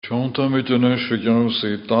Seanta mit yna sigion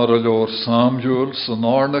si daralor Samuel san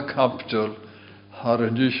arna capitol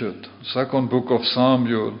haranishit. Second book of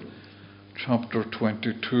Samuel, chapter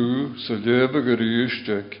 22, sa leva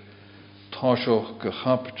gariishtek, tashoch ge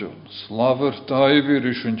capitol. Slaver David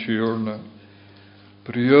is in tierne,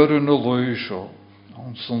 brieren a loisho,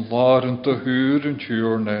 on san laren te huur in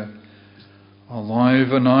tierne,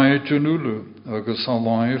 alive an aitjen ule, agus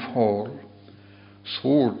alive hall.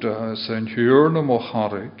 Soorte zijn hierne mo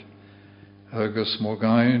harig, agus mo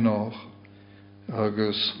gainoch,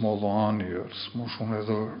 agus mo laniers, mo schon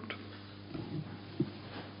edord.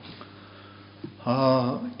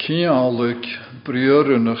 Kialik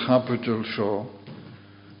brier in a capital show,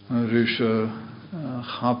 is a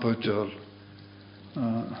capital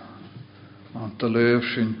aan te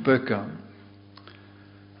leef in Pekka.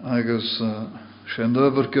 Agus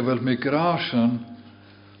shendover geweld migration,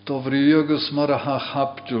 Dovri agus mar a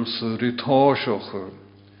hapjul sa ritáiseocha,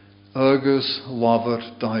 agus laver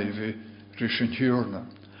daivi rishin hiorna.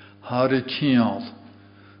 Hari kial,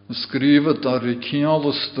 skrivet ar i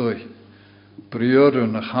kial stoi,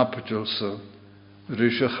 brieren a hapjul sa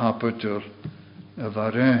risha hapjul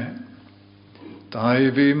evare.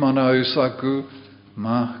 Daivi man ausaku,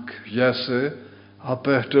 mak jesse,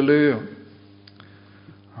 apechteleo.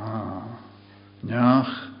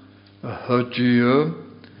 Njach a hudjio,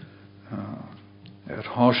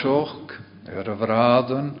 Hosoch,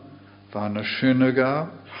 vraden, van a synaga,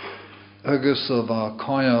 agus a va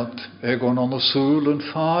kajat, egon an a soul en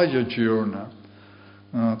faja djurna,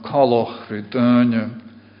 kaloch ridunje,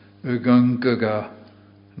 ugungaga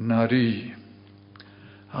nari.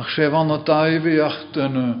 Ach sé van a daivi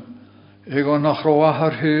achtene, egon nach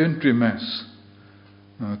roahar heen drimes,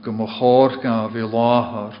 gym a chorga vi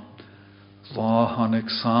lahar, lahanik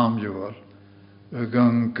Samuel,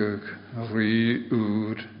 Ugangug ri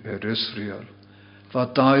Israel. Va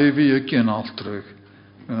daivi again altrug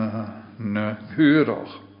ne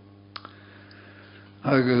huroch.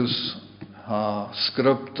 Agus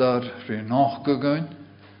scriptar ri nachgegun,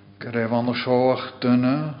 gref an a shoach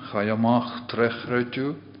dunne, chayamach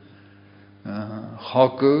trechretu,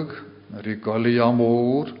 chagug ri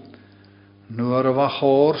galiamor, nuar a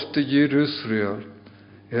vachor te Israel,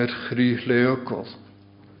 chri leokol.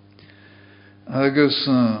 Agus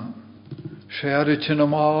sérit in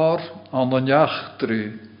mar an the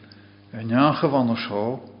neachtri, en neacha van a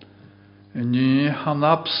show, en nie han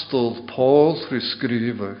abstel Paul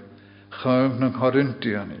geschriven, gaum na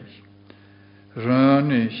Corinthianig.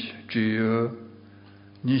 Rönig, Dieu,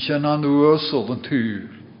 nicht an Ursel en tuur,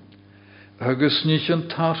 agus nicht an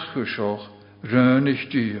tarchushoch, rönig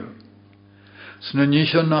Dieu. Sna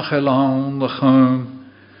nicht an nach elan, na gaum,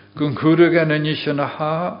 Gun kurugan en ich na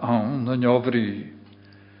ha an na njavri.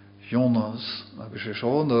 Jonas, agus is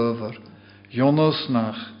on over. Jonas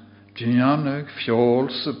nach Giannig fjol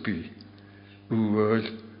sepi. Uel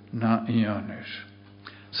na ianish.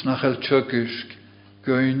 Snach el tjukisk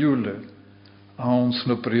goinule. Ans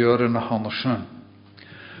na prior na hanashan.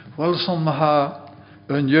 Wel son ha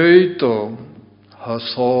een jeito ha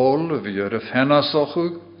sol wie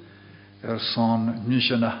fenasachug. Son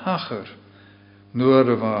nicht na hacher.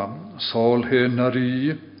 Nuair va Saul he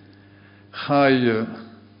nari, chaie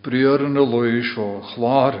brieren a lois o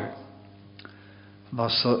chlare.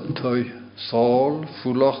 Was toi Saul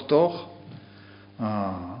fulach doch,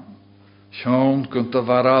 Sean kunt a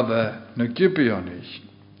varave na Gibeonich,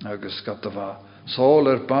 agus gat va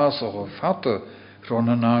Saul bas o fatte ron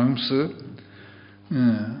an aumse,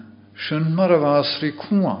 sin mar a vas ri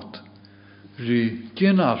kuat, ri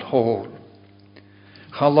ginal hol.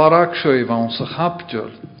 Chalarak seo van sa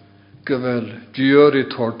chapjol, gewel diori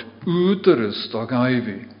tort uterus dag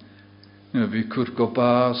aivi. Vi kur go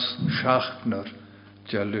bas schachner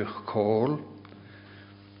jelich kol.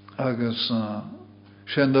 Agus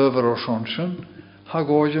shen over o shonshen,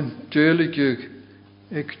 hagoyen jelich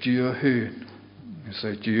ek dio heen.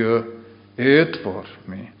 Say dio eetvar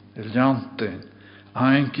mi, iljanten.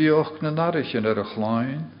 Einki och na narichen a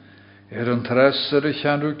chlein, een tresser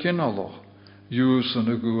chanu kinaloch. Jus an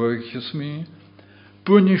a guaigjes mi,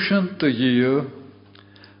 bunishan te jie,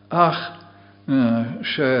 ach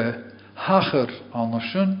she hacher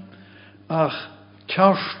anashen, ach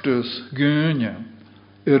karstus gunje,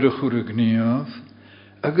 churig niaf,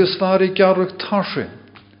 agus var ik jarrig tashin,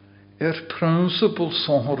 principal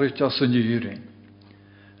sonhorit as an jirin,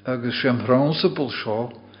 agus shem principal sho,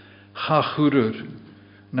 chachurir,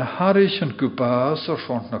 na harich an gubaas ar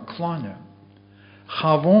shont na klanje,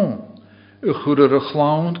 chavon, chuir a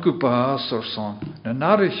chláint go bás ar san na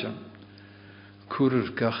narichen. Cuir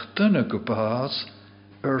gach dunne go bás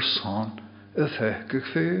ar san a feice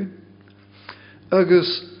fé.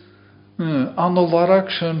 Agus An y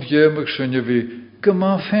larag sy'n iemig sy'n i fi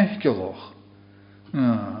gyma fechgeloch.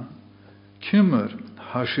 Cymmer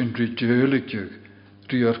ha sy'n rydelig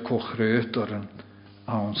rhy'r cochret ar yn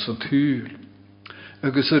awn sy'n tŵl.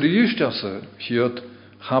 Agus yr eist asa, hiad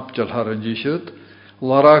chapdial har yn eisiad,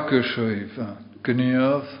 larag sy'n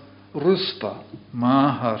gynnyaf rysba,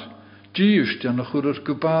 mahar, diwst yn y chwr'r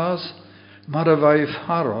gybaz, mar y faif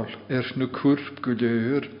harol ny cwrp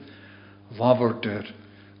gwyleur, laford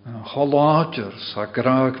cholager sa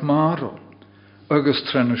graag marol. Agus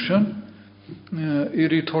trenysyn,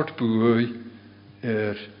 i tort bwy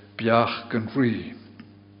biach gan rhi.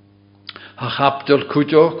 Ha chapdial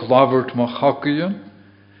cwdioch laford ma chogien,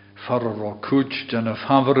 farar o cwd dyn y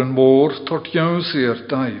ffafr yn môr tort iaws i'r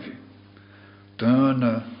daifi. Dyn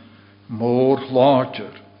y môr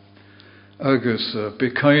lager. Agus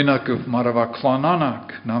becainach of marava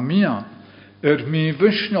clananach na mian, mi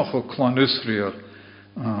vishnoch o clan Israel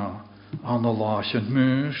an y lach yn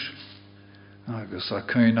mwys. Agus a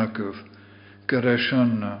cainach of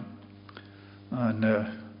geresyn na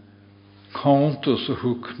contus o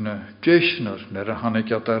hwc na jeshnir na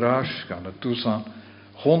rhanegiad ar ash gan y dwsan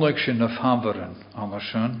honig sy'n y ffafren an y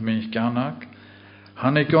sy'n mi ganach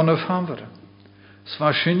hanig on y ffafren. Sfa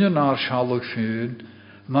sy'n yn ar sialwg ffyn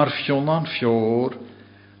mar fionan fior,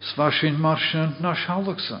 sfa sy'n mar sy'n na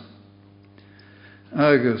sialwg sy'n.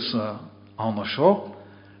 Agus an y sio,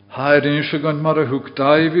 haer un sy'n gant mar y hwg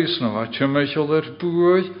daifis na fa tymeichol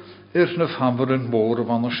bwy na ffafren môr o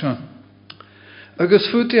fan y sy'n. Agus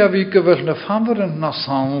fwti a fi gyfer na ffafren na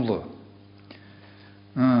sawnla.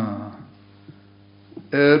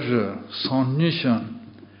 Son nishan,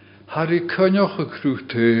 har i cynioch y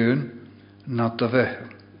crwtyn na dy fehe.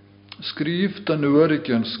 Sgrif dan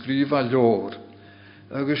uwerigen, sgrif a lor,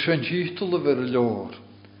 agus sy'n hítol y fer y lor,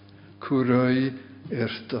 cwrau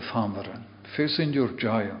dy ffameren, facing your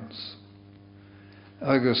giants.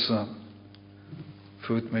 Agus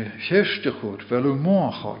fwyd me hestich o'r, fel yw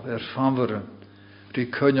moachol ffameren, ri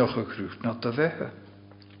cynioch y crwt na dy fehe.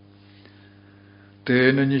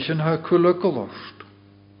 Dyn yn eich yn ha cwlygolost,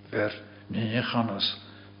 ni chanas,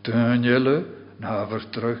 dyn jelle na fyr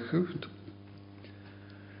drachwyd.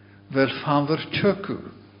 Fel fanver tjöku,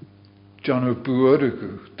 jan y bwyr y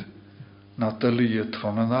gwyd, na dy li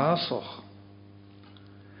tron yn asoch.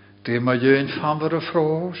 De ma jen fanver y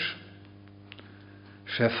ffros,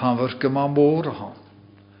 se fanver gyma môr hon,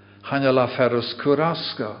 chan la ferus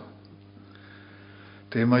cwrasga.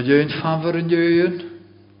 De ma jen fanver yn jen,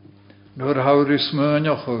 nur hawr i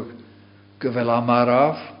smynioch o gyfel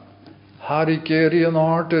amaraf, har i geri yn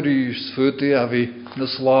order is fwdi a fi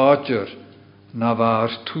nys lodger, na var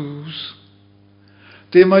tús.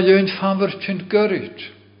 De ma jöin fanver tjint gyrrit.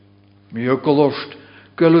 Mi o golost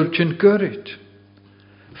gylur tjint gyrrit.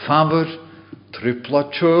 Fanver tripla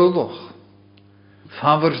tjöloch.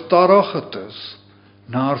 Fanver darochetes,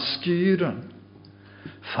 nar skieren.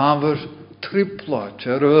 Fanver tripla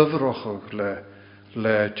tjer överochog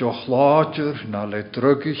le jochlager na le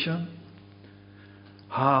druggichen.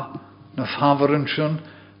 Ha na fanverenschen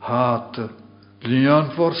hat Lian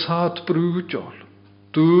fors hat brúdjol,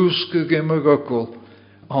 dúske gimmig ökul,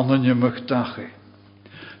 annan jimmig dachi.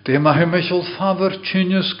 De ma hemmechol faver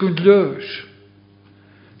tjinjes gund lös.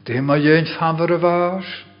 De ma jen faver vaas.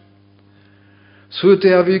 Så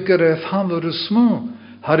de avigere faver små,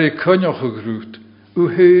 har I könjoch grut, u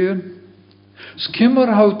heen. Skimmer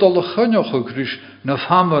hout alle könjoch grus, na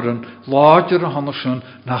fameren, lager hannersen,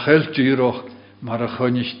 na geltjiroch, maar a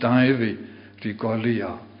könjich daivi, ri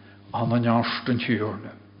golia. An jasten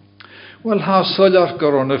hierne. Wel ha solar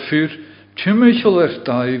goron y ffyr, tymeichol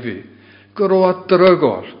daifi, goro a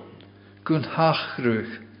drygol, gwn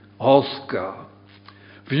hachrwych, olga.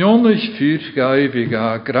 Fionych ffyr gaifi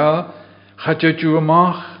ga gra, chadja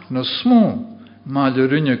diwmach na smw,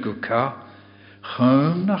 malyrynne gwca,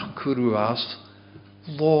 chym nach cwrwas,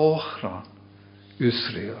 lochran,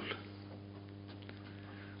 Israel.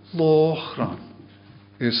 Lochran,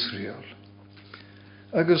 Israel.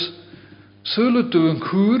 Agus sŵl dwi'n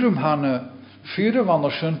cwrym hana ffyr y fan o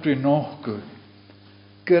sy'n bri nochgw,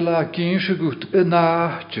 gyla gyns y gwt yn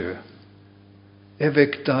ahtio,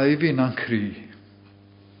 efeg daifi na'n cri.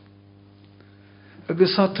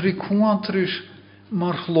 Agus atri cwantris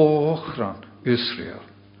mar lochran Israel.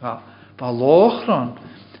 Fa lochran,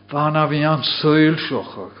 fa na fi an syl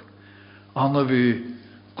siochog, anna fi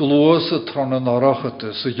glwys y tron yn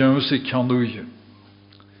arachydus, y jyms I canwyd.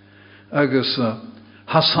 Agus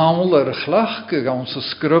ha saml chlach gegaan se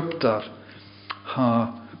scriptar.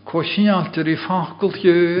 Ha kochianter I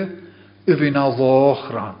facultje vi na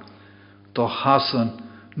lochran. Doch hassen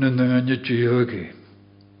ne neunje djögi.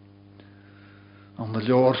 An na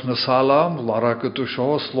leor na salam, lara go tú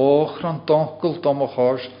seo slóch an doncail dom a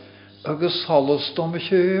cháis, agus halas dom a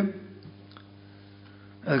chéim.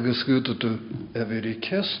 Agus gúta tú a bhí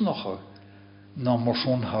cesnacha, na mar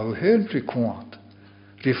son hau héin rí cuat,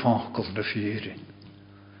 rí fancail na fírin.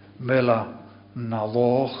 Mela na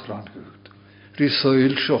loch ran gút, rí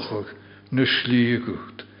sail seochag na slí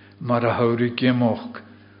gút, mar a haurí gimoch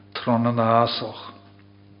tron an ásoch.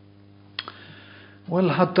 Wel,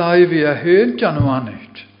 ha daifi a héin gan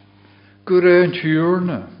manit, gur ein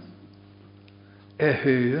tiúrna,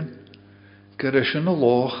 héin, gur eis yn y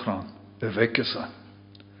loch ran, y fegesa.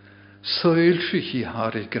 Sail si chi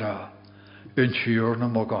hari gra, yn tiúrna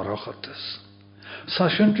mo garochatas. Sa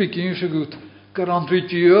sy'n rhi gyn sy'n gwyt, gur an rhi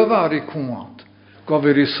diöf ar i cwant,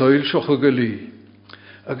 gofir i sail sioch o gyli.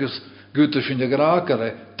 Agus gwyt ysyn y gra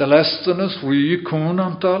gyda, dylestynys wy cwn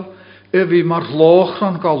antal, fi mar loch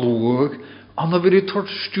ran galwg, anna fyr i tord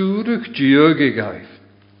stúrug diög i gaif.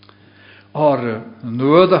 Ar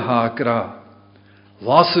nwyd a ha gra,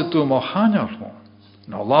 lasit du mo chanjar mo,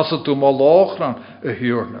 na lasit du mo loch ran y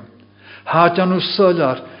hiwrna. Hadjan u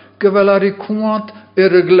syllar, gyfel ar i cwant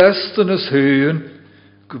y glestynys hyn,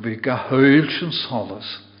 gyfi gahyl sy'n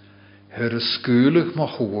solas, her ysgwylig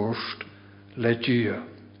mo chwrst le dia.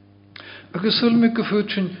 Agus ylmi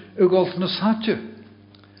gyffwyd sy'n y golf na sadja.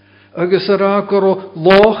 Agus agor o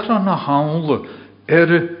loch ran a hawnle,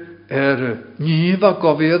 nifa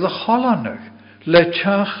gofydd y cholanach, le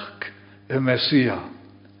tiach y Mesia.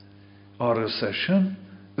 Ar y sesiwn,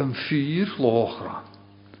 ffyr loch ran.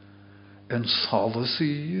 Yn solas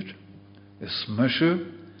i'r, ysmysio,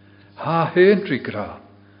 ha henri gra,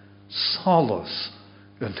 solas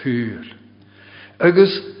yn hwyl.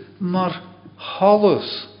 Agus mar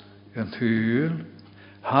halas yn hwyl,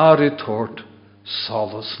 har i tort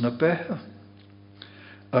solas na behe.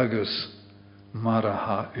 Agus mar a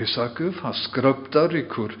ha isaguf, ha sgrybdar i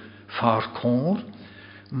cwr far cwr,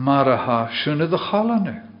 mar a ha synydd y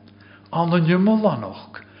chalane, an yn ymol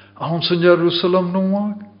anoch, an sy'n Jerusalem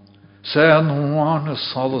nwag. Se an hwan y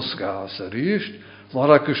solas gas yr eist,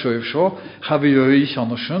 lara gysioif sio, chafi oich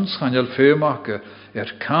an y syns, chanel ffeimach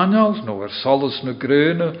canal, no solas na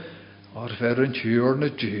grene, ar fer yn tiwr na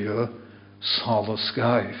dia, solas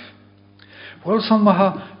gaif. Wel, san ma ha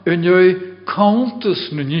ynioi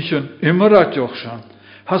countus na nishan imaratioch sian,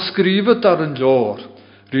 ha skrifet ar yn lor,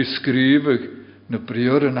 ri skrifeg na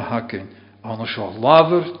brior yn y hagin, an y sio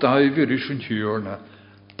lafer daifir isyn tiwr na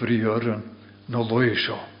brior na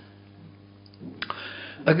loisio.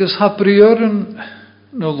 Agus ha brioryn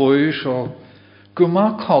na lois o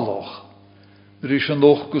gwma coloch rys yn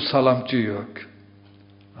och gw salam diog.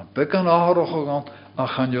 A beg an aharoch o gan a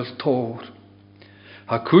chanel tor.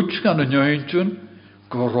 Ha cwtch gan y nioentyn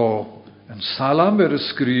goro yn salam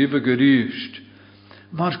ysgrif y gyrist.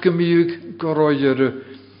 Mar gymig goro y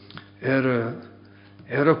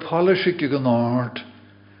polisig y gynard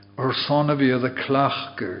son y fydd y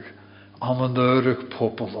clachgyr an yn yrwch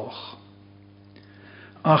poboloch.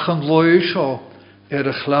 Ach an lois o y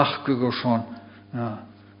chlachgyg o son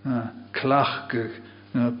clachgyg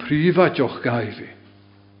prifatioch gaifi.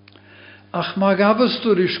 Ach mae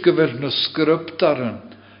gafastwr is gyfer na sgryptaren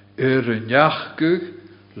y niachgyg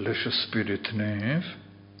leis y spirit nef,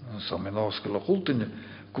 so mi'n osgol o chwlt yn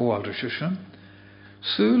gwael rys ysyn,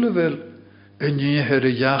 sŵl fel y nieher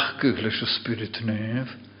y iachgyg leis y spirit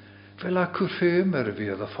nef, fel a cwrffeim fydd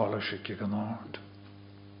y ffolasig i gynord.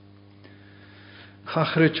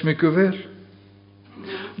 Chachrit mi gyfer.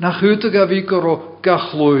 Na chwyd a fi goro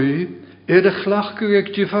gachlwy y chlachgyg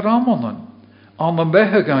ag di faramonan, an y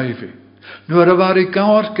behe gaifi. Nŵr a fari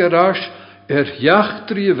gawr gerash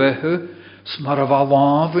iachdri y fehe, smar a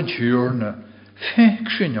falaf yn hiwrna, ffeg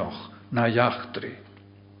synioch na iachdri.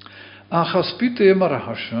 Ach as byd mar a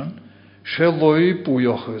hasan, se lwy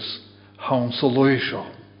bwyochus, hawn so lwy sio.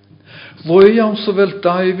 Lwy awn so fel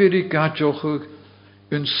daifir i gadiochug,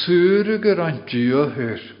 yn sŵrig yr an dio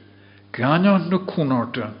hyr, ganyan na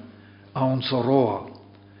cwnardan, awn so roa,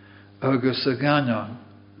 agus y ganyan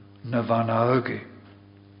na vana ygi.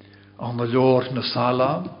 An y lor na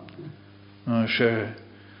salam, se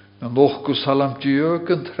yn lochgu salam dio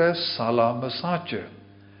gan tres salam y sadja.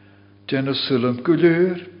 Dyn y sylam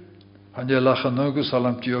gwlyr, han je lach yn ygu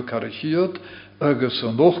salam dio car y hiad, agus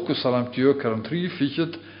yn lochgu salam dio car yn tri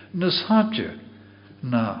fichyd na sadja.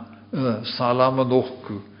 Na, salam a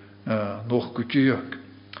nochgu diog.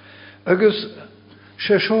 Agus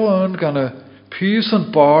se seo gan y pys yn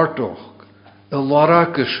bardoch y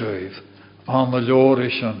larag y sef an y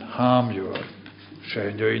lorish yn hamjor. Se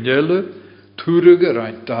nioinele túrig ar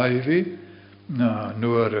ein daivi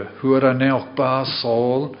nuair huair a neoch bá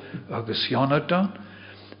Saul agus Jonathan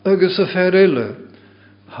agus a fer eile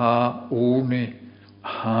ha úni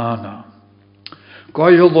hana.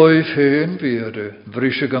 Gael loif heen weer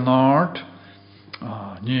vrisje genaard,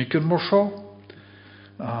 nieken morsel,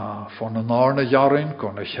 van een arne jarin,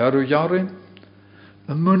 kon een cheru jarin,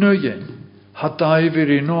 een munejen, had hij weer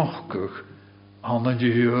in ochkug, aan een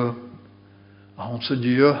dieu, aan zijn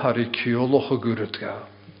dieu had ik kiologe guret ga.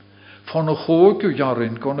 Van een gooike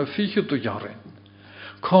jarin, kon een fiche te jarin,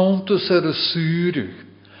 komt dus zurig,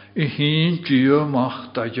 in geen dieu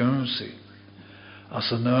mag dat jonsie.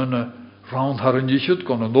 Als een round haar niet,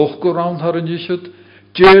 kon een nog round haar niet,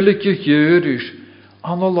 dielik je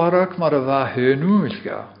aan een larak maar een waar heen uur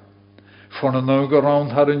ga. Van een oge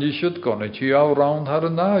round haar niet, kon het jou round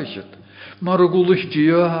haar naast. Maar een gullig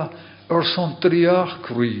dia zo'n triach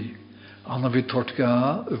krie. Aan een witort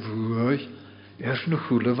ga, woei, een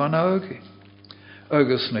goede van oge.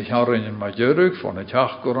 Agus een jaar in mijn jurk, van het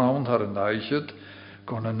jach round haar naast,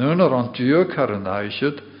 kon een neuner aan tuig haar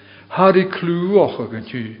naast, haar ik kluw och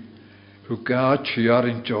een hoe gaat jaar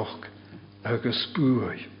in joch, agus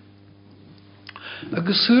spoei.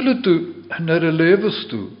 Agus zullen toe, naar de levens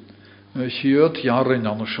toe, het jaren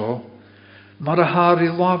aan de show, maar de haar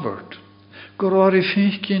lavert. Gorar I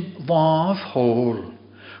finkin laaf hol,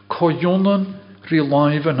 kojonnen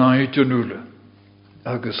rilaiven uit de nulle.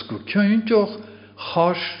 Agus go kyntoch,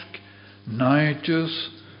 chask,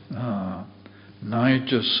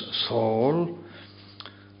 naidjes sol,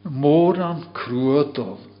 moran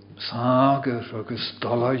kruotol, sager agus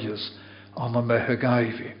dalajes aan de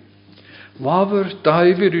mehegaivi. Laver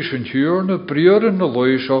daivir is een huurne, brieren de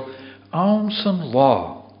loisho, aansen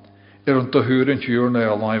la. Een te huren huurne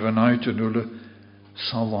alive uit te nulle,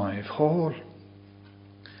 live hol.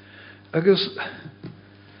 Agus,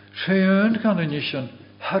 sheun kan een isjen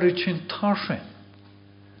harichin tashen.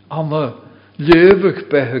 Aan de levig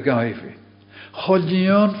behegaivi.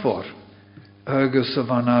 Chodjian voor, agus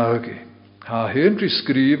van auge. Ha Henry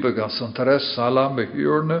schreef as een teres salam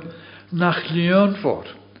behuurne, nach lian voor.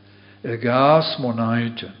 Egas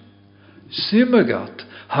monaitje. Simmegat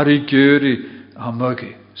harigeri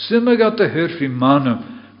amagi. Simmegat de herfi mannen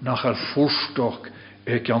nach al fustok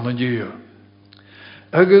ek aan de dieu.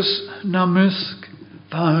 Agus na musk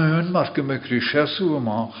vaun marke me krishesu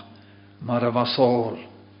amach, maar was all.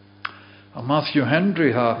 A Matthew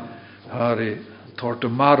Henry hari torte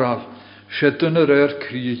maral, shettener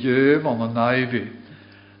kriege van een naivi,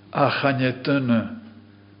 a chanetene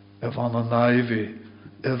van een naivi.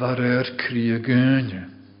 Var kriegönje.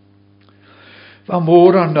 Van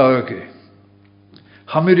moran nauge.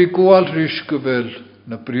 Hamirikoal riskewel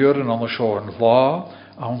na prieren aan de schoen va,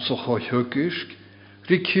 aan zo gohukisk,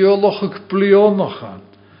 rikiolochig blionachen,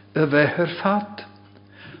 weher fat.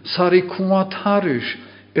 Sarikumatarisch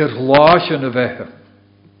lachen weher.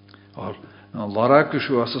 Al een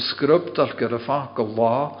larakushu as een script al kerefak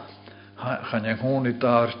la, gaan je gewoon niet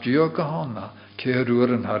daar dioke hanna,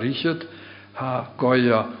 keruren harichet, ha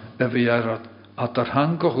goya eviarat at er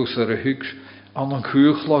hankochus hiks aan een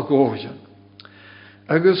kuchla goja.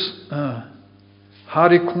 Agus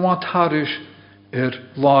hari kwant harish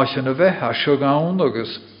lachen weha shogaun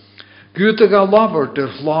agus. Gutega lavert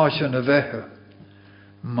lachen weha.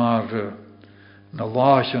 Maar na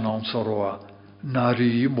lachen aan soroa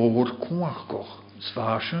nari moor kwachkoch.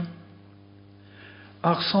 Zwaasje.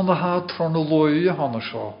 Ach san de haat van de loeie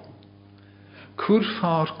hannesho.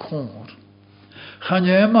 Kurfaar koor. Gaan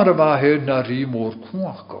je maar waar naar die moor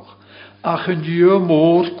kwachkoch. Ach en je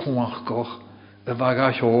moor kwachkoch. En waar ga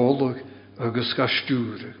je holig, agus ga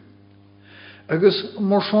sturen. Agus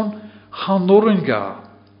morson gaan noren ga.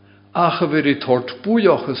 Ach weer het hart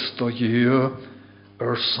boejages dat je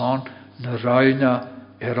san na reina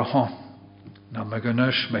han. Na me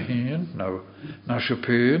genesh me heen, nou na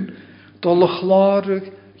chepeen, dolle glarig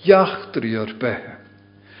jachtrier behe.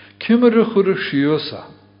 Kimmere goede schiusa.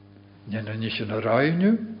 Nena niet een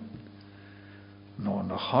reinu, no een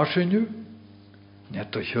hasenu,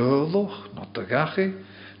 net de heurloch, not de gachi,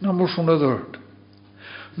 na moest van de deur.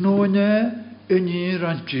 No ne, een hier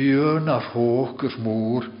aan dieu naar hoger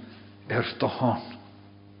moer, te han.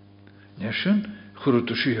 Nesen,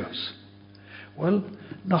 grote schius. Wel,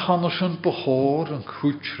 na hansen behoor een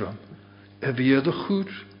goedschram, wie de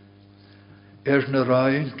goed, ne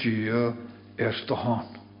rein dieu, te han.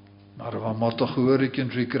 Maar wat moet toch hoor ik in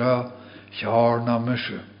rigra, jaar na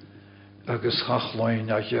misje, agus gachlein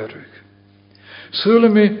na jerug.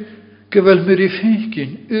 Zullen me, gewel me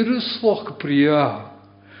rifinkin, slag pria,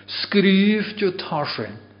 schreef je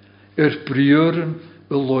taschen, prieren,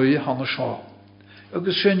 looi hanne scha.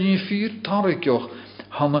 Agus zijn in 4 tarikjoch,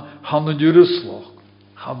 hanne slag.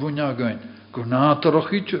 Gabunya gain, gunater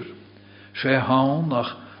och itcher. Zij haan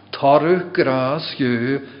nach tarw gras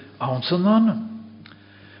yw awn sy'n anam.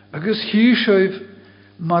 Agus hi sef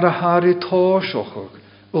mar a hari táiseach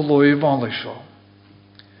y lwy fan isio.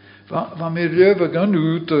 Fa mi röf ag an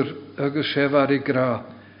úter agus sef ar I gra.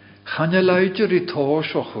 Chan y leidir I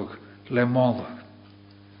táiseach le malach.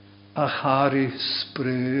 A hari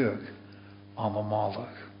spreag am a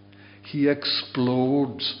malach. He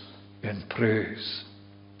explodes in praise.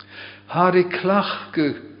 Hari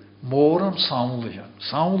clachge mór am saunlian.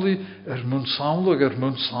 Saunli mun saunlig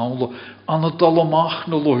an a dalamach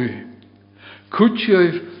na lwy.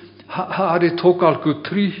 Cwtioif hari togal go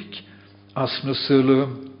trík as na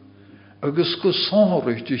sylum. Agus go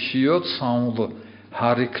sonrich di chiad saunle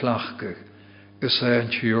hari clachge. Is ein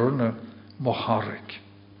tjörne mocharik.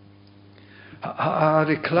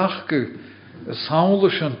 Hari clachge saunle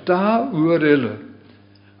sin da uarille.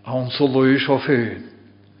 An so luis of heen.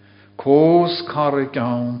 Koos karik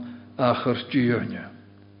aan acher djörne.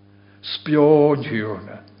 Spion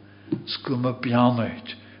tjörne. Skumme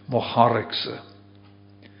bianait mocharikse.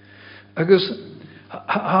 Agus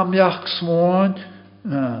ham jach smoan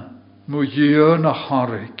mo na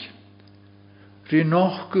harik. Ri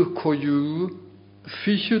noch ge koju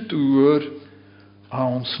fichet uur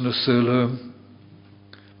aans na sylum.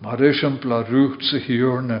 Maar is een plarucht se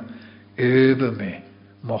hierne ebe me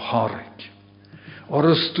mocharik.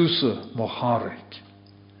 Oris tusse mocharik.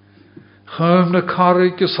 Chum na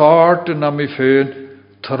karik is hart en am I fein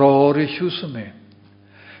trarig husse me.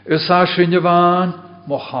 Is ashin je waan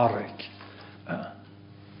mocharik.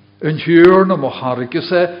 Een hierne mocharik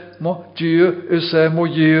is mo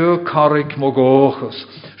je karik mo gochus.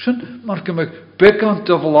 Sin marke me bekant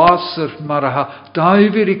de vlaser maar ha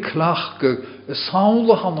daiveri klachke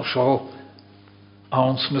saunle han o sjo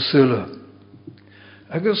aans me sille.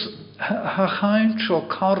 Agus ha chain sjo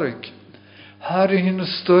karik hari hin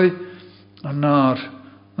stoi naar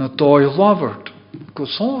na doi lavert. Go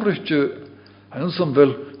sonritje en som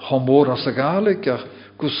wel homor as a galikach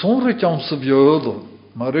go sonritje aan se vjödel.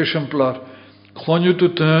 Maar is een plar klonje tu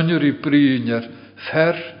tönjer I priner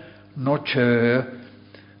fer no tje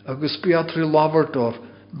agus Beatri laverdor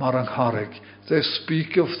mar an karik. They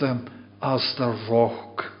speak of them as the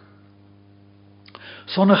rock.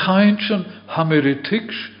 Son a chaintjen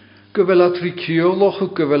hameritiks gevelatri kioloch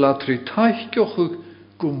gevelatri taichjoch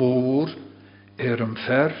gumor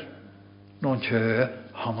fer non tje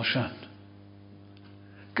hamashan.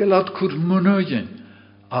 Gelat kur munoyen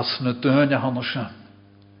as na dönje hamashan.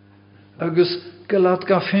 Agus gelat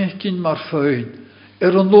ga fenkin mar fein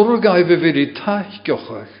an lorgaive veri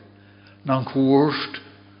taichjoch nan koerst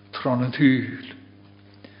tron het huil.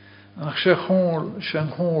 Ach sen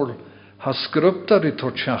hol ha skruptar I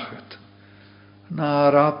tortjachet. Na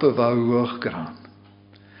rappe va uach gran.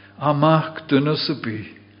 Amach dunne se bi.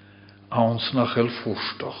 Aans nach el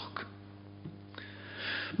forstoch.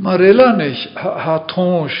 Marilla nich ha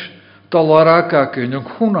tonsch dalaraka in een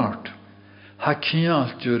hunart. Ha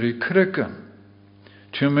kialt jury krikken.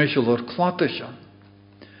 Tumichel klattechen.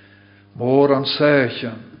 Moor an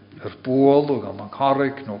sechen. Boel am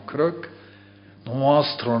karik no kruk. No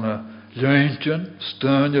astrone leuntjen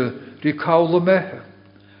steunje die kaule mehe.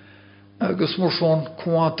 Agus mor son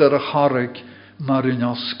kwater harik maar in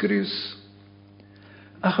askris.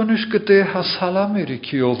 Ach is gete ha salamiri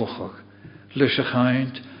kiolochach. Lische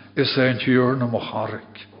geint is een tjörne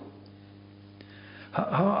mocharik.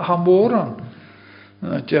 Ha moran.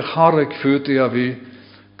 Die harik führt ja wie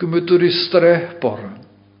gemutur I strehbaren.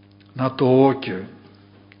 Na doodje.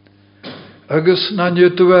 Agus na je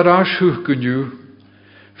te ashuch genu.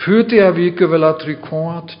 Führt ja wie gevelatri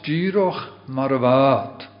kwaad dieroch maar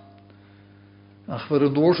waad. Ach wir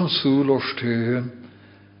een doorsen soel steen.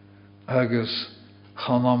 Agus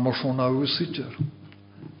gaan dan maar zo'n ausiter.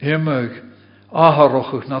 Immig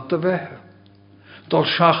aharochig na te weg. Dat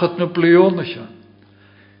schachet ne pleonnetje.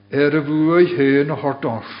 Woei heen hart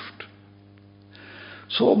dorst.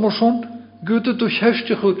 Zo maar zo'n Gute durch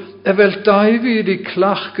hestig wel daivi die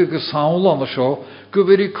klachke gesaul an scho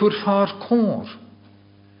geweri kurfar kor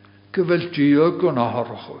gewel dio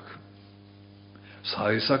gonaharog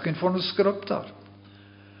sai sakin von skriptar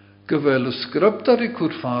gewel skriptar die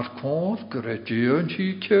kurfar kor geredio en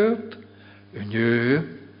chiket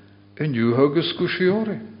en je hoges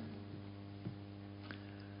kushiore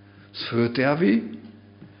svut avi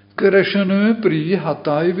gereshnu pri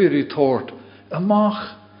hatai veri tort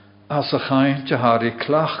amach as a chaintje haar I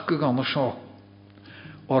klach gegaan sjo.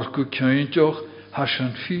 Orku kjöntjoch has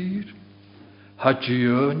een vier. Had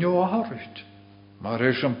je njo harit. Maar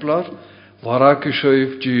is een plar. Warak is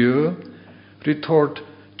heeft je. Ritort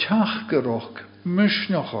tjach geroch.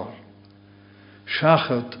 Misnjochar.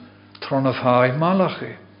 Schachet tronaf hai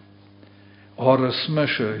malachi. Or is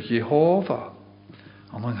mysje Jehovah.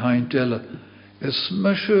 An an hain dille. Is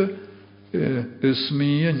mysje is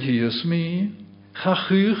mi en hi is mi. Ga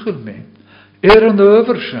chuchel me. An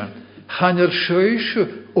oversjen. Gaan schuisje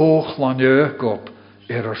ooglan Jacob.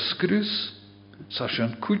 Skrus.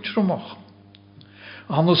 Sasjen kutromach.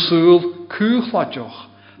 An de sul kuchlatjoch.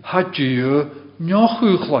 Had je nog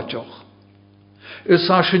kuchlatjoch. Is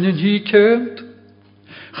sasjen en hi kent.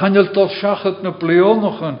 Gaan je tot schachet na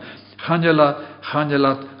pleonochen. Gaan je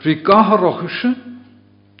laat rikaharochischen.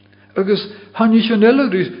 Agus han ich an elle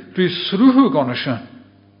ri sruhu gonischen.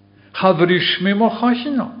 Ga wir ich me mo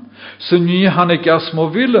chachina. So nie han ik as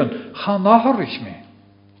mo willen, ga nacharich me.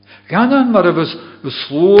 Ganan mar was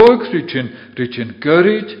slog richin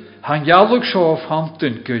gerit, han jallig scho auf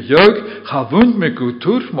hanten gejug, ga wund me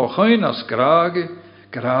gutur mo chain as grag.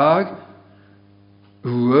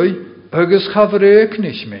 Ui, agus ga wir ik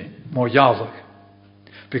nicht me, mo jallig.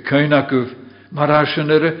 We kunnen ook maar als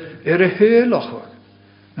je heel lachen.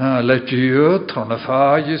 Let je tron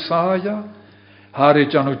fa Jesaja. Haar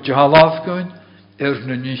het aan het jalaf gaan.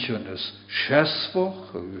 Nu niet eens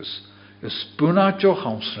schesvoch. Is bunatjoch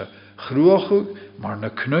ons groeig, maar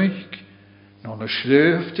een knuik. Nog een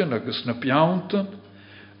schriftje, nog eens een pjanten.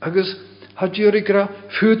 Agus had je gra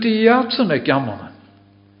voor die jatsen ik jammeren.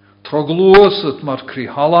 Trogloos het maar kri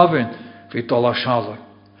halavin, wie tolla schalen.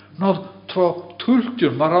 Nou,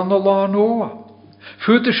 tulkjer maar aan de laan oa.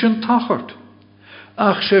 Voete zijn tachert.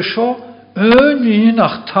 Ach ze zo, een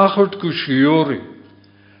nach tachert gushiori.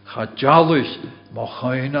 Gaat jallig, maar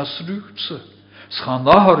geen as ruutse.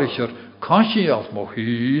 Schandaharicher, kan je al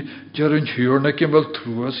mochi, jer een huurnek in wel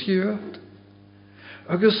truas gehoord.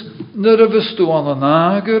 Agus, nere wist du aan de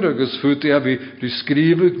nager, agus voete heb je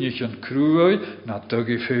skrivig niet een kruoi, na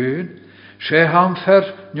tugge feun. Ze ham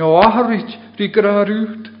ver, njoaharit, die gra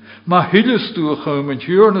ruut. Maar hilles du komen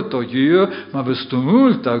huurne tot je, maar we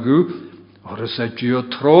stumult agu, or is het je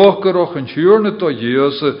troker och en huurne tot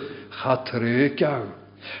je, ze gaat reek jou.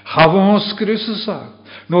 Ga ons Christus aan,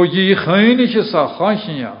 no je geinige sa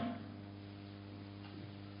ganchen ja.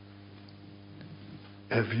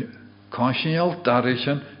 Kanchen al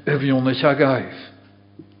darichen, evionne chagaif.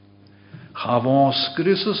 Ga ons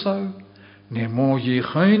Christus aan, nemo je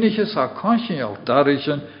geinige sa kanchen al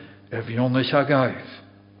darichen, evionne chagaif.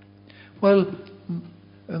 Wel,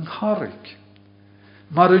 een harik.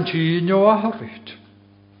 Maar een tien harik.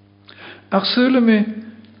 Ach, zullen we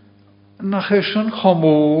nach een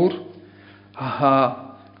chamoor,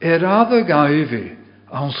 erade gaive,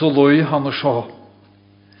 aan zullen han scha.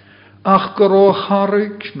 Ach, gero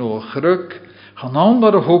harik, no gruk, gaan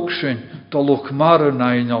andere hoeksen, dat ook maar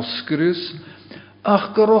een als krus. Ach,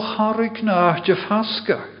 gero harik, na achtje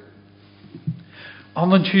vaska.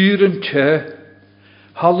 Aan een tieren tje,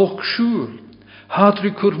 Halok schuur,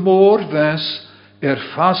 hadri kurmoor wes,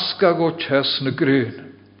 fasca go chesne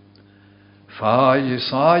grün. Fa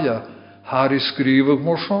Jesaja, haar is skrivig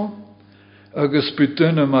morso, agus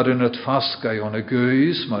bytune maar in het fasca jonne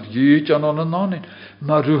geis, maar jeet aan een anin,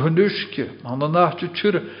 maar rugenuske, aan een nachtje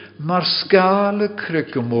tjure, maar skale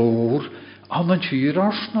krikkemoor, aan een tjier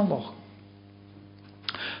arsnaloch.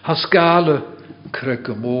 Ha skale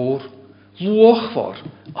krikkemoor, loch var,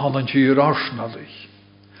 aan een tjier arsnalich.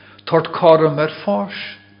 Tort karm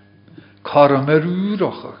fas, karm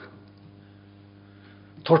urachig.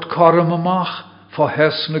 Tort karm mach van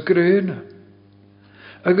hesne grene.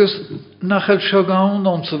 Agus nachel shagaan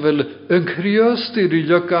onze wil een kriust die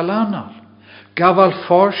riljuk alanal. Gaval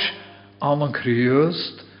fas aan een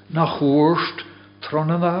kriust nach hoorst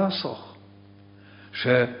tronnen asach.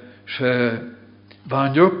 She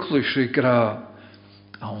vanjuklish gra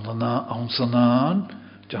aan zijn aan.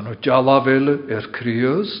 Janu jala wille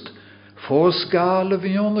kriust. Voorskale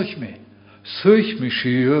vionnig me. Such me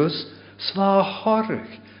shius. Swa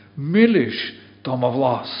harig. Millish dom of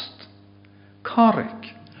last.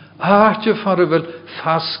 Karik. Aartje van wel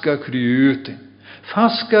faska kriutin.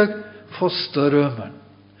 Faska fosterummen.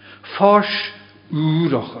 Fas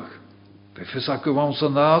urachig. Befis aku onze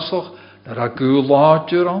nasoch. Naar aku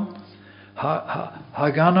laatjer aan.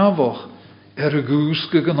 Ha ganavoch.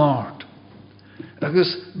 Guske genaard.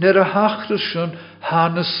 Agus nere hachterschen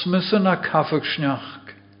hannes missen a kafig snach.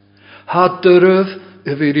 Ha durf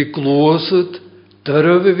veri gloset,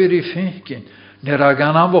 durf veri finkin. Nere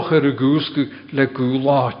ganavoch guske le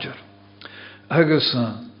gulater. Agus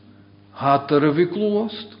ha durf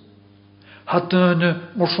glost. Ha dune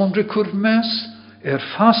morsondre kurmes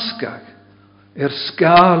faskag.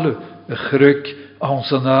 Skale gruk aan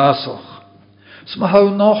zijn nasoch. Sma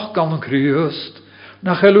hou nog kan een kriust.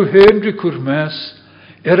 Nach elu Henry kurmes,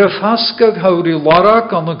 faskag hou die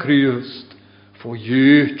larak aan de kriust, voor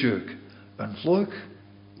jeugdjuk een vlug.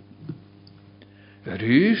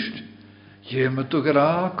 Riest, je moet ook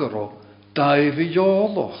raken, David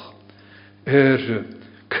Joloch.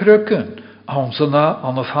 Krukken,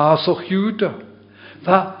 aan de vaasog Juda.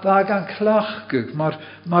 Waar gaan klachtig,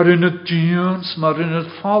 maar in het dienst, maar in het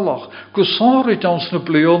vallach. Gesorgd ons ne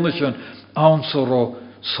pleonetje, ansoro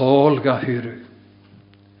sol gahiru.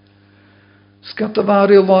 Skat de waar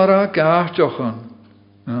lara gaartjochen,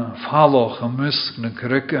 vallach en musk ne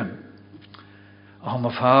krukken. Aan de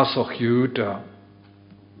vaasog Juda.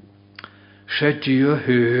 Zet je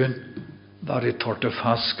hun, waar het tot de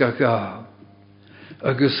vaska ga.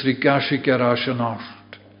 Agus rikashi garasje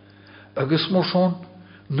nacht. Agus morson,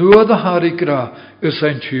 nu de harikra, is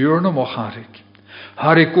een tjurne mo harik.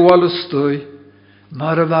 Harik alles stoi,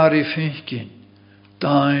 maar waar ik finkin.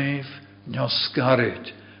 Daif,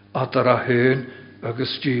 njoskarit, atara hun,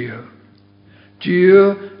 agus tjur.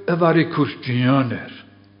 Tjur, waar ik kurtjurner.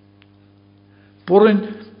 Porin,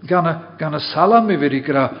 gana salami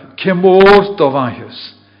verikra, kemort of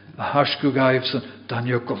anjes. A hashku gaifsen, dan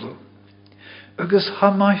jukolu. Agus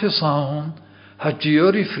ha maithe saun, ha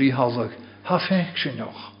diori frihallig, ha fenksje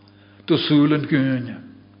nog, de soelen gönje.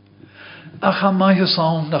 Ach ha maithe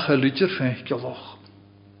saun nach a litter fenkje loch.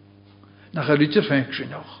 Nach a litter fenksje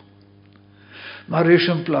nog. Maar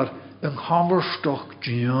exemplar, een hammerstok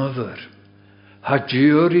djöver, ha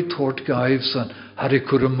diori tort gaifsen, ha de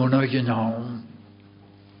kurumuna genaun.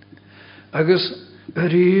 Agus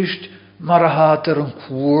riest, maar ha een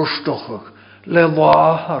koerstochig, le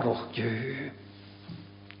laharog je.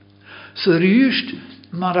 Ze riest,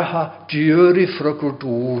 maar ha djöri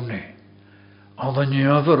fragordone, aan de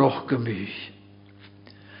nieuwe gemich.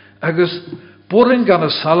 Agus, boring gan a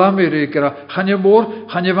salamirikera, gaan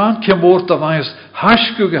je waan kemoort af aanjes,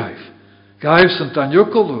 hashku gaif zijn dan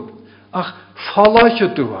jukkelu. Ach,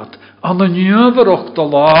 fallatje doet, aan de nieuwe de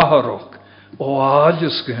laharog. O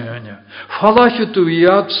alles gehönje. Fallatje doet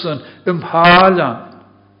jatsen, halan.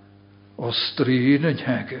 O strinen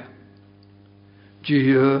hegge.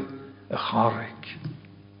 Dieu a charik.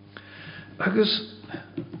 Agus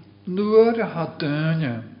nuore ha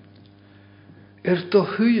dönje. To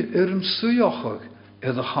hui, een sujochig,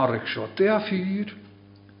 de charik scho. De a vier.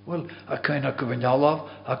 Wel, a keina kwenjalav,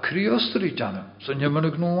 a kriostri jana. Zijn je me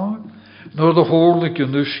nog noa? Noor de hoorlijke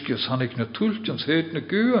nuskjes, han ik ne tultjens, heet ne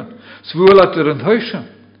guwen. Zwoelat een huisje.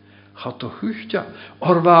 Gaat de huchtja,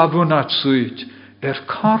 orwa wunat suit,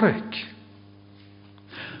 karik.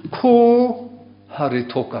 Ko hari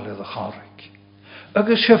tokale de charik.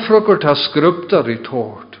 Agus je frukkert ha scripta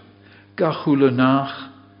ritort. Gachule nach.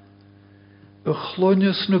 A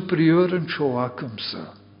chlonjes ne priuren choakumse.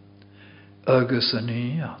 Agus an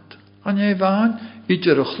iad. An je waan,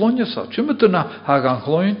 ieder a chlonjes had. Je moet er na hagan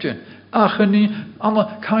chlonje. Ach nie,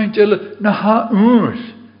 anna kaintjelle na ha uur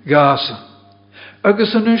gasen.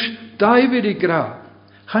 Agus an is daiviri gra.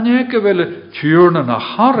 Gaan je eke welle tjurne na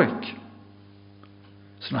harik.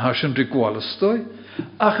 Zijn hasjen rikwale stoi.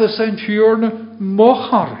 Ach is zijn tjurne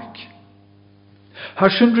mocharik.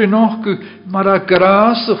 Hasjen rinochku, maar a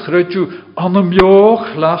grase chretju an een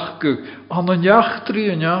joch lachku, an een jachtri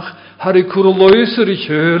en jach, harik kurloiserig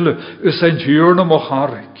heule, is zijn tjurne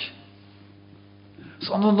mocharik.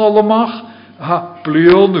 Zo'n allemaal ha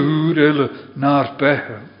blion uurele naar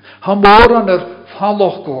behe. Ha moran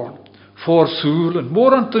fallochgorn voor zulen.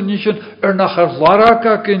 Moran te nichen nach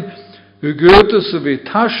larakakin. Goethe se wie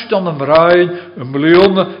tascht aan hem rein,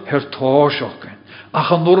 blion hertooschokken.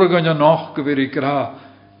 Ach an norgan je nog gewerig gra,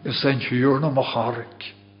 is zijn tjurne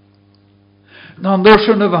macharik. Dan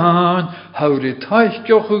dorsen we aan, hou die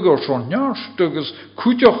teichjoche gorson jaarstuges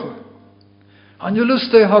kutjoche. An je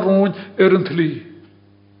liste haroon een tlie.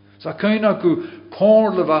 Sa keina ku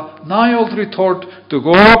porleva naaldri tort de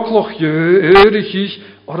gokloch je erich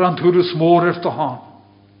or an turus moor efter han.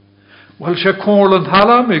 Wel se korland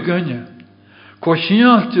hala me gunje.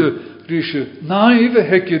 Koshiantje rische naive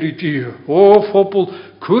hekkeri dier. O foppel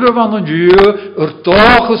kurvan en dier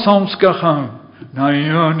dagen samska gaan. Na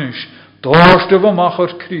janisch, dorste we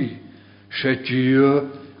macher kri. Se dier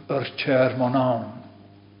tjermanan.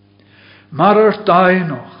 Maar dai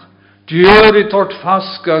nog. Dieri tort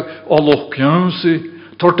faska oloch pjonsi,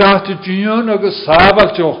 tort ati dion agus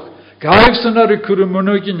sabaltjoch, gaifsen ar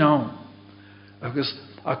kurumunu ginnaun. Agus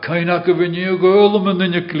a kaina gevinio gölum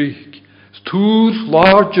in je klik. Stoer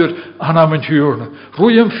larger an am tjurne.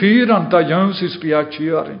 Roeiem vier an da jonsis bia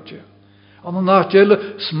tjurintje. An een nachtjelle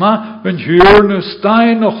sma een tjurne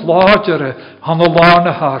stein nog largere an a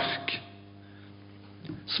lane hark.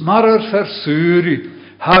 Smarer versuri,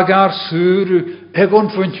 hagar suru, egon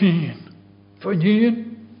van hien.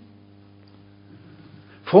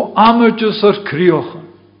 Van ametjes er kriochen.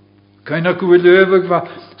 Kein gwylewig va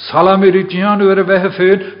salamiridian ur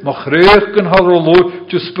vehefein, mag reken harolo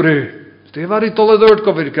te spree. Det var i tolle dört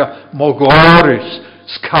govirka, mogoris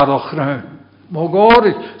skarochra.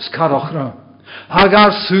 Mogoris skarochra.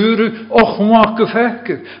 Hagar suru och hmak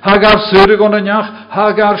gefekker. Hagar suru gonanjach,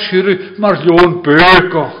 hagar suru marlion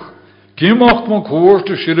bekoch. Gimocht mon koor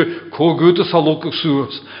te suru kogute salokig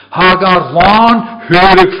suus. Hagar waan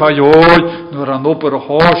hurig fajoi, nur an opere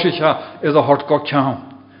hoosicha eda hart gokjaan.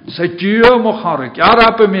 Zij Dieu mocharik,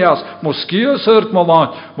 Arabe mias, moskia surt malan,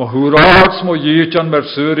 mo huraarts mo jietjan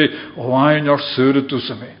mersuri, o einjar suru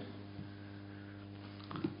tusame.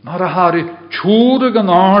 Maar hari tjure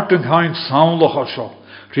genaarten geen saunlach asho,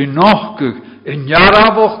 ri nachgug, in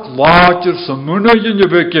jarabach laatjer sa munna je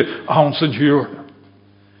weke aansen huurne.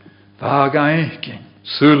 Vaga eikin,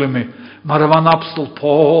 sulemi, maar van apstel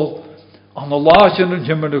Paul, aan de laatjen en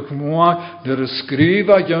jemmenig moa, der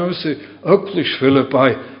skriva jonse, uklish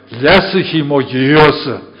Philippi, lessig hi mo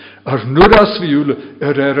jeuse, nuras viule,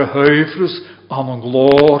 heifrus, aan een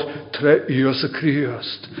gloor, tre jeuse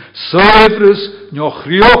Christ. Seifrus, nog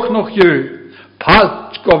rioch nog je,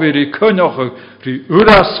 pat goviri kunjoch, ri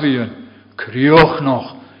uras vien, krioch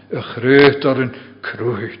nog, greuteren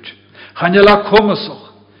kruid. Gaan je la kommesoch,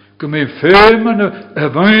 Gymei femene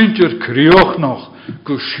evaintjer krioch nog,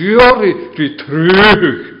 gushiori ri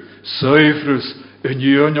trug, seifrus en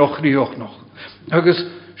jönjoch rioch nog. Agus,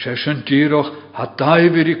 session diroch had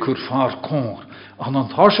daiviri kurfar kong, an een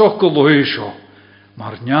tashoch geloisho,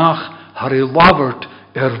 maar njach har lavert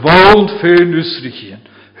woond feen usrichien,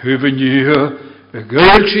 huven je,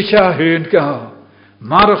 geulschicha heen geha,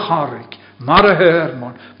 maar charik, maar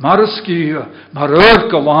herman, maar skia, maar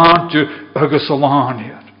urkelantje, agus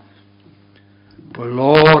alanier.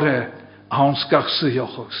 Belore, aanskach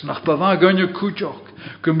sejochos, nach bewagenje kutjok,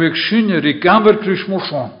 gemik shinjer I gamber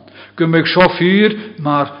krishmoshon, gemik shofir,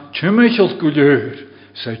 maar tjumechel guleur,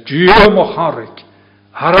 se Dieu mocharik,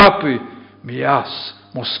 harapi, mias,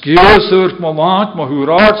 moskia surt malant, mo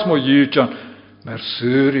huraarts mo jietjan, mer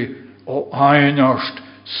suri, o einarst,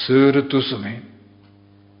 sure tussemin.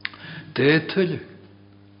 Detelig,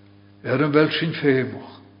 een welschen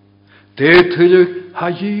femoch, detelig ha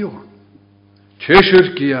jior.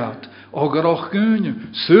 Tjeshurkiat, ogeroch gunje,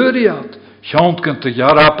 suriat, sjantken te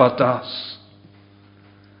jarapatas.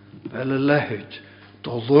 Welle lehet,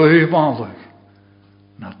 to loiwalig,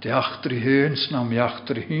 na de achterheens, na mi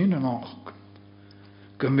achterheen ook.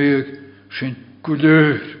 Gemig, sin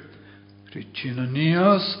couleur,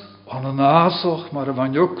 ritchinanias, an een asoch, maar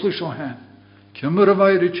van joklish o hen. Kjummer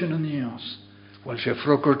wij ritchinanias. Wel je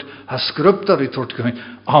frukkert, ha skruptar I tort gein,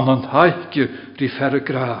 an een haikje, die verre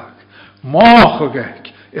graag.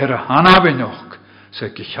 Mochagek, hanabinoch,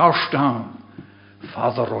 se gecharstaan,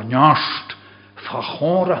 vader onjast,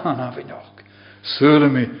 fachore hanabinoch,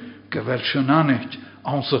 sulemi, gewelsjenanit,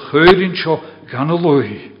 onze geurin scho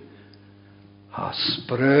ganeloi, ha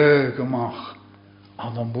spregemach,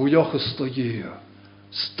 an een boejoch stogie,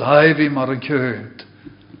 stijvi maar een keunt,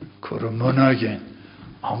 kuremunagin,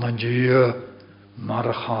 an een die, maar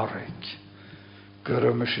een harik,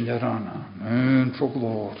 kuremishinjarana, een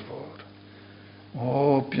vergloor.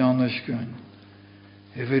 O, pianishgun,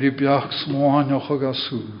 veri biach smoanjoch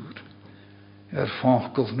agasur,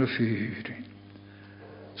 fankel ne fyrin.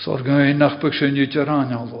 Sorgen nach bekshenjit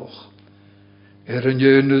jaranjaloch, een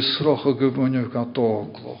jenusroch gewunjuk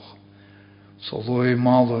atogloch. Soloi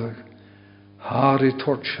malig, hari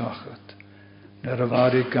tortschachet,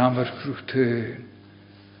 vari gamver kruchteen,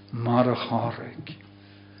 maar harik,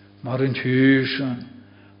 maar in huisen,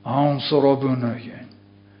 aansorobunayen.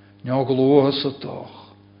 Njogloos het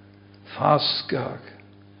toch, vaskag,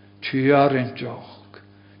 tjiarentjok,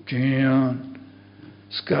 tjian,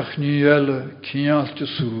 skachniele, kialtje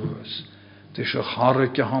soes, dus een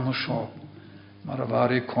harretje hannesho, maar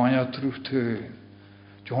waar ik kon je terug te,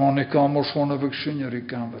 John ik amor schon heb ik shinjer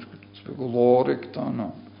ik amber, speguloor ik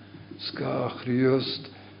dan, skach riust,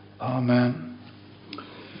 amen.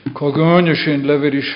 Kogunje shin leverish